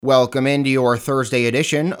Welcome into your Thursday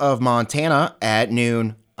edition of Montana at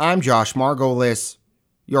noon. I'm Josh Margolis.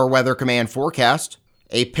 Your Weather Command forecast.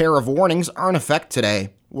 A pair of warnings are in effect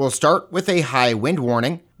today. We'll start with a high wind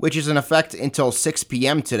warning, which is in effect until 6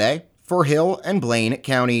 p.m. today for Hill and Blaine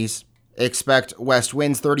counties. Expect west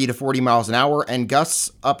winds 30 to 40 miles an hour and gusts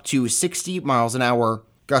up to 60 miles an hour.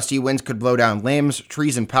 Gusty winds could blow down limbs,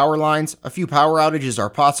 trees, and power lines. A few power outages are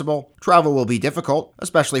possible. Travel will be difficult,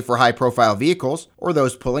 especially for high-profile vehicles or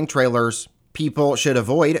those pulling trailers. People should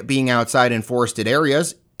avoid being outside in forested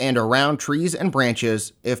areas and around trees and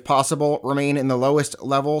branches. If possible, remain in the lowest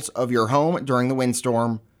levels of your home during the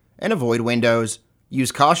windstorm and avoid windows.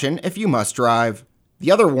 Use caution if you must drive.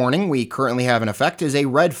 The other warning we currently have in effect is a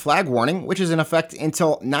red flag warning, which is in effect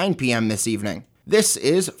until 9 p.m. this evening. This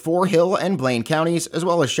is for Hill and Blaine counties, as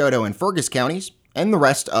well as Choteau and Fergus counties, and the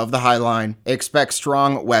rest of the High Line. Expect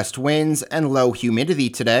strong west winds and low humidity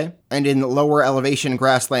today, and in lower elevation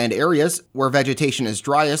grassland areas where vegetation is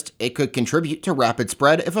driest, it could contribute to rapid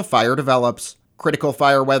spread if a fire develops. Critical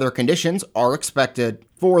fire weather conditions are expected.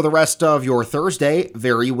 For the rest of your Thursday,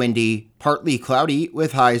 very windy. Partly cloudy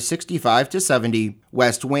with highs 65 to 70.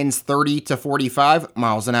 West winds 30 to 45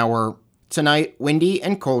 miles an hour. Tonight, windy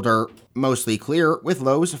and colder. Mostly clear with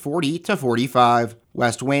lows 40 to 45.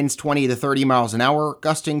 West winds 20 to 30 miles an hour,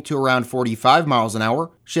 gusting to around 45 miles an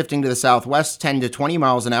hour, shifting to the southwest 10 to 20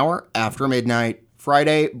 miles an hour after midnight.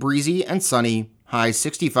 Friday, breezy and sunny. Highs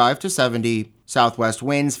 65 to 70. Southwest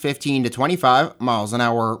winds 15 to 25 miles an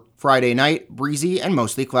hour. Friday night, breezy and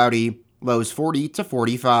mostly cloudy. Lows 40 to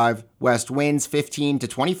 45. West winds 15 to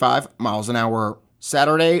 25 miles an hour.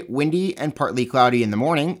 Saturday, windy and partly cloudy in the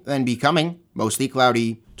morning, then becoming mostly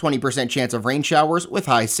cloudy. 20% chance of rain showers with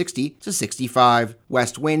highs 60 to 65.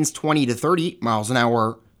 West winds 20 to 30 miles an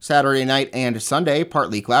hour. Saturday night and Sunday,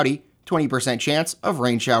 partly cloudy. 20% chance of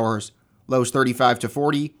rain showers. Lows 35 to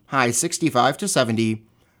 40, highs 65 to 70.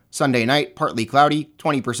 Sunday night, partly cloudy.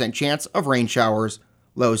 20% chance of rain showers.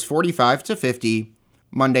 Lows 45 to 50.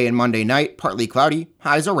 Monday and Monday night, partly cloudy.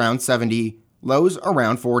 Highs around 70. Lows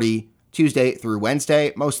around 40. Tuesday through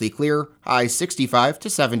Wednesday, mostly clear, highs 65 to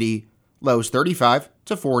 70, lows 35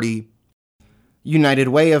 to 40. United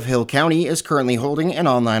Way of Hill County is currently holding an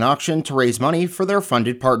online auction to raise money for their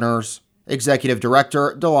funded partners. Executive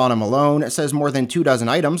Director Delana Malone says more than 24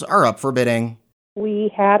 items are up for bidding.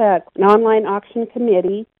 We had an online auction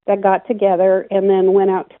committee that got together and then went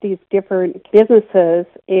out to these different businesses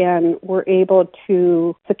and were able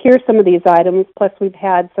to secure some of these items. Plus, we've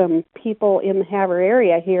had some people in the Havre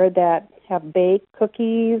area here that have baked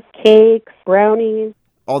cookies, cakes, brownies.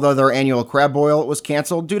 Although their annual crab boil was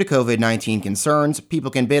canceled due to COVID-19 concerns,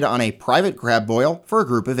 people can bid on a private crab boil for a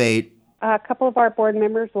group of 8. A couple of our board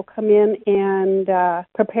members will come in and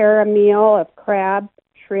prepare a meal of crab,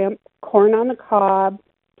 shrimp, corn on the cob,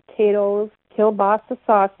 potatoes, kielbasa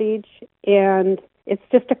sausage, and it's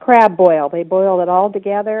just a crab boil. They boil it all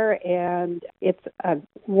together, and it's a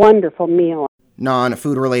wonderful meal.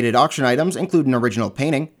 Non-food-related auction items include an original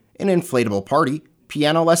painting, an inflatable party,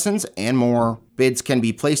 piano lessons, and more. Bids can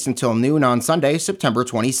be placed until noon on Sunday, September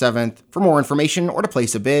 27th. For more information or to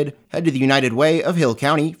place a bid, head to the United Way of Hill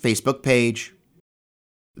County Facebook page.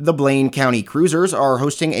 The Blaine County Cruisers are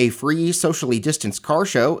hosting a free socially distanced car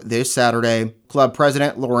show this Saturday. Club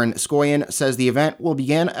President Lauren Scoyen says the event will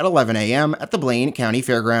begin at 11 a.m. at the Blaine County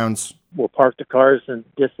Fairgrounds. We'll park the cars and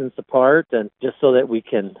distance apart, and just so that we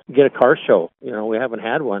can get a car show. We haven't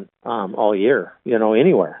had one all year,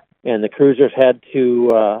 anywhere. And the cruisers had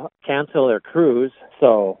to cancel their cruise,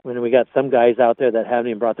 so we got some guys out there that haven't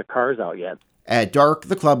even brought their cars out yet. At dark,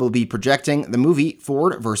 the club will be projecting the movie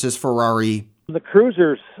Ford versus Ferrari. The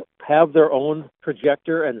cruisers have their own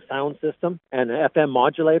projector and sound system and an FM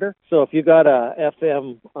modulator. So if you got a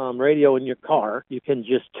FM radio in your car, you can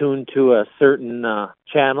just tune to a certain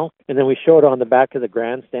channel. And then we show it on the back of the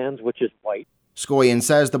grandstands, which is white. Scoyen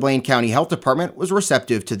says the Blaine County Health Department was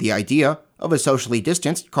receptive to the idea of a socially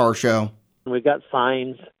distanced car show. We got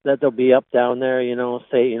signs that they'll be up down there,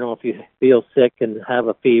 say, if you feel sick and have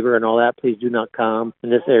a fever and all that, please do not come in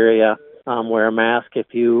this area. Wear a mask if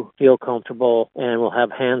you feel comfortable, and we'll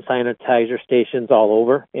have hand sanitizer stations all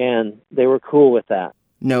over, and they were cool with that.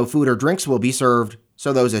 No food or drinks will be served,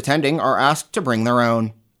 so those attending are asked to bring their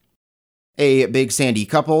own. A Big Sandy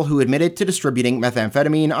couple who admitted to distributing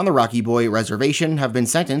methamphetamine on the Rocky Boy Reservation have been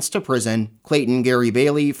sentenced to prison. Clayton Gary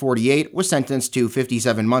Bailey, 48, was sentenced to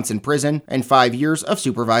 57 months in prison and 5 years of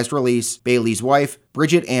supervised release. Bailey's wife,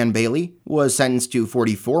 Bridget Ann Bailey, was sentenced to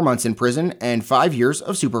 44 months in prison and 5 years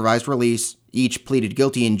of supervised release. Each pleaded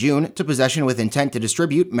guilty in June to possession with intent to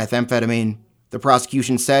distribute methamphetamine. The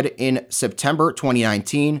prosecution said in September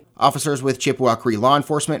 2019, officers with Chippewa Cree law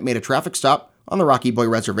enforcement made a traffic stop on the Rocky Boy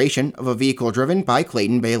Reservation of a vehicle driven by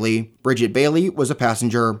Clayton Bailey. Bridget Bailey was a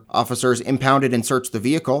passenger. Officers impounded and searched the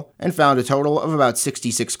vehicle and found a total of about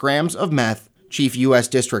 66 grams of meth. Chief U.S.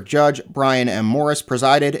 District Judge Brian M. Morris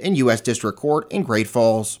presided in U.S. District Court in Great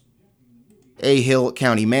Falls. A Hill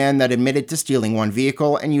County man that admitted to stealing one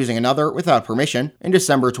vehicle and using another without permission in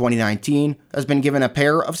December 2019 has been given a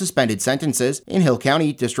pair of suspended sentences in Hill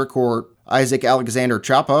County District Court. Isaac Alexander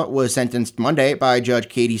Chapa was sentenced Monday by Judge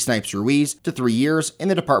Katie Snipes Ruiz to 3 years in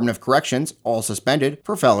the Department of Corrections, all suspended,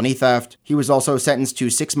 for felony theft. He was also sentenced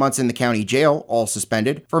to 6 months in the county jail, all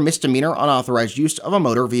suspended, for misdemeanor unauthorized use of a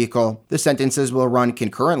motor vehicle. The sentences will run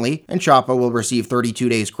concurrently, and Chapa will receive 32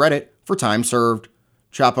 days credit for time served.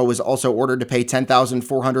 Chapa was also ordered to pay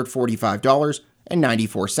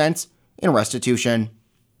 $10,445.94 in restitution.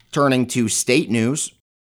 Turning to state news,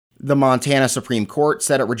 the Montana Supreme Court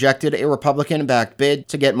said it rejected a Republican-backed bid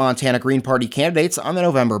to get Montana Green Party candidates on the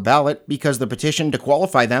November ballot because the petition to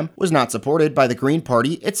qualify them was not supported by the Green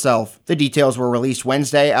Party itself. The details were released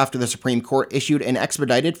Wednesday after the Supreme Court issued an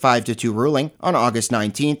expedited 5-2 ruling on August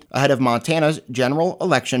 19th ahead of Montana's general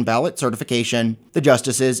election ballot certification. The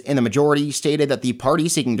justices in the majority stated that the party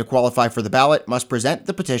seeking to qualify for the ballot must present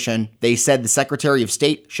the petition. They said the Secretary of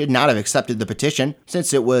State should not have accepted the petition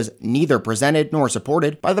since it was neither presented nor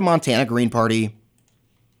supported by the Montana Green Party.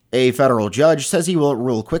 A federal judge says he will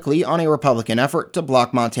rule quickly on a Republican effort to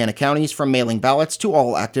block Montana counties from mailing ballots to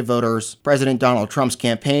all active voters. President Donald Trump's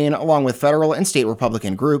campaign, along with federal and state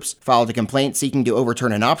Republican groups, filed a complaint seeking to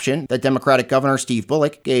overturn an option that Democratic Governor Steve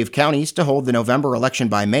Bullock gave counties to hold the November election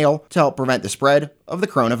by mail to help prevent the spread of the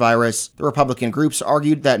coronavirus. The Republican groups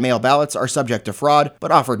argued that mail ballots are subject to fraud,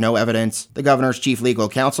 but offered no evidence. The governor's chief legal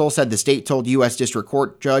counsel said the state told U.S. District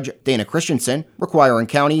Court Judge Dana Christensen requiring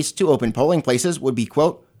counties to open polling places would be,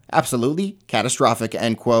 quote, absolutely catastrophic,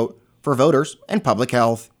 end quote, for voters and public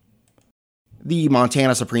health. The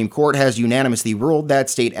Montana Supreme Court has unanimously ruled that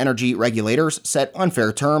state energy regulators set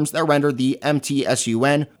unfair terms that rendered the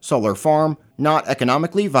MTSUN solar farm not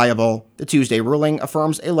economically viable. The Tuesday ruling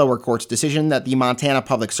affirms a lower court's decision that the Montana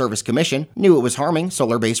Public Service Commission knew it was harming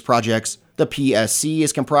solar-based projects. The PSC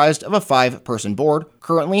is comprised of a 5-person board,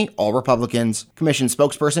 currently all Republicans. Commission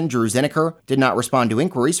spokesperson Drew Zinneker did not respond to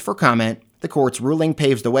inquiries for comment. The court's ruling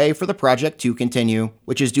paves the way for the project to continue,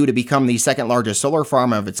 which is due to become the second largest solar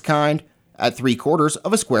farm of its kind at 3/4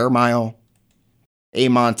 of a square mile. A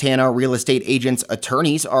Montana real estate agent's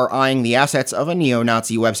attorneys are eyeing the assets of a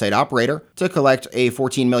neo-Nazi website operator to collect a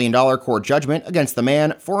 $14 million court judgment against the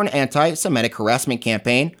man for an anti-Semitic harassment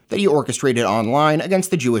campaign that he orchestrated online against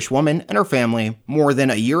the Jewish woman and her family. More than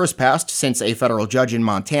a year has passed since a federal judge in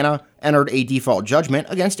Montana entered a default judgment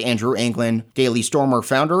against Andrew Anglin, Daily Stormer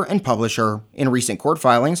founder and publisher. In recent court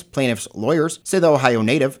filings, plaintiffs' lawyers say the Ohio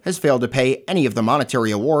native has failed to pay any of the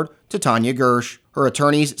monetary award to Tanya Gersh. Her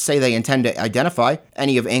attorneys say they intend to identify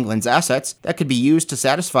any of Anglin's assets that could be used to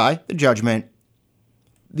satisfy the judgment.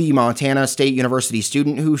 The Montana State University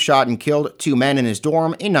student who shot and killed 2 men in his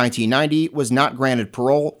dorm in 1990 was not granted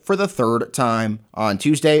parole for the 3rd time. On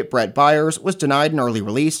Tuesday, Brett Byers was denied an early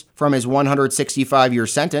release from his 165-year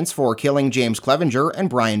sentence for killing James Clevenger and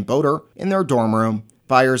Brian Boder in their dorm room.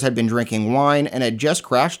 Byers had been drinking wine and had just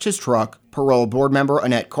crashed his truck. Parole board member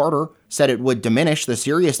Annette Carter said it would diminish the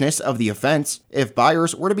seriousness of the offense if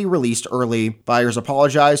Byers were to be released early. Byers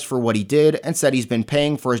apologized for what he did and said he's been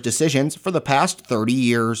paying for his decisions for the past 30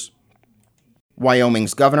 years.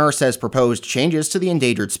 Wyoming's governor says proposed changes to the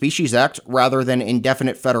Endangered Species Act rather than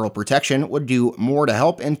indefinite federal protection would do more to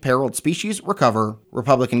help imperiled species recover.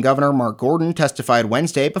 Republican Governor Mark Gordon testified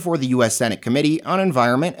Wednesday before the U.S. Senate Committee on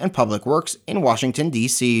Environment and Public Works in Washington,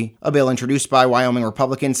 D.C. A bill introduced by Wyoming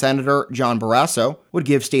Republican Senator John Barrasso would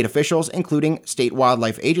give state officials, including state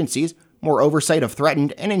wildlife agencies, more oversight of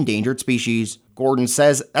threatened and endangered species. Gordon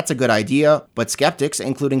says that's a good idea, but skeptics,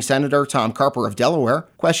 including Senator Tom Carper of Delaware,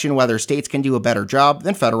 question whether states can do a better job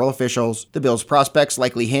than federal officials. The bill's prospects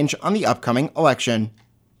likely hinge on the upcoming election.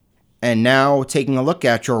 And now, taking a look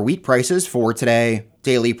at your wheat prices for today.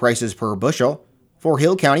 Daily prices per bushel. For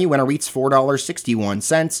Hill County, winter wheat's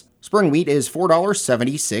 $4.61. Spring wheat is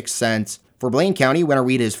 $4.76. For Blaine County, winter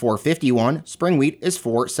wheat is $4.51. Spring wheat is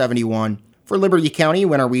 $4.71. For Liberty County,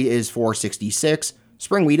 winter wheat is $4.66.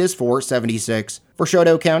 Spring wheat is $4.76. For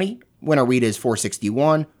Choteau County, winter wheat is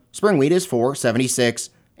 $4.61. Spring wheat is $4.76.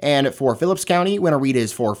 And for Phillips County, winter wheat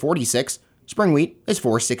is $4.46. Spring wheat is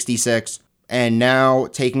 $4.66. And now,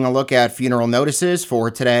 taking a look at funeral notices for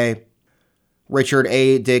today. Richard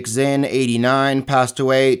A. Dick Zinn, 89, passed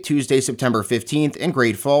away Tuesday, September 15th in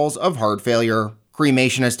Great Falls of heart failure.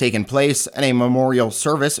 Cremation has taken place, and a memorial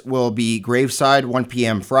service will be graveside 1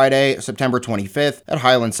 p.m. Friday, September 25th at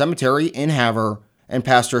Highland Cemetery in Havre, and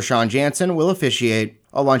Pastor Sean Jansen will officiate.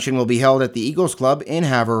 A luncheon will be held at the Eagles Club in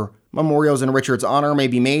Havre. Memorials in Richard's honor may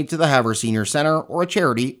be made to the Havre Senior Center or a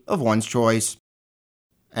charity of one's choice.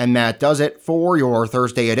 And that does it for your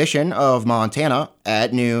Thursday edition of Montana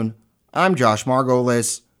at Noon. I'm Josh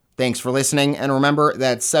Margolis. Thanks for listening, and remember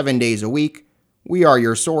that 7 days a week, we are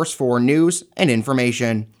your source for news and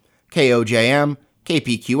information. KOJM,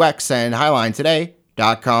 KPQX, and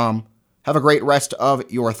HighlineToday.com. Have a great rest of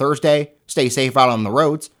your Thursday, stay safe out on the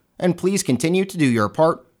roads, and please continue to do your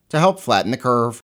part to help flatten the curve.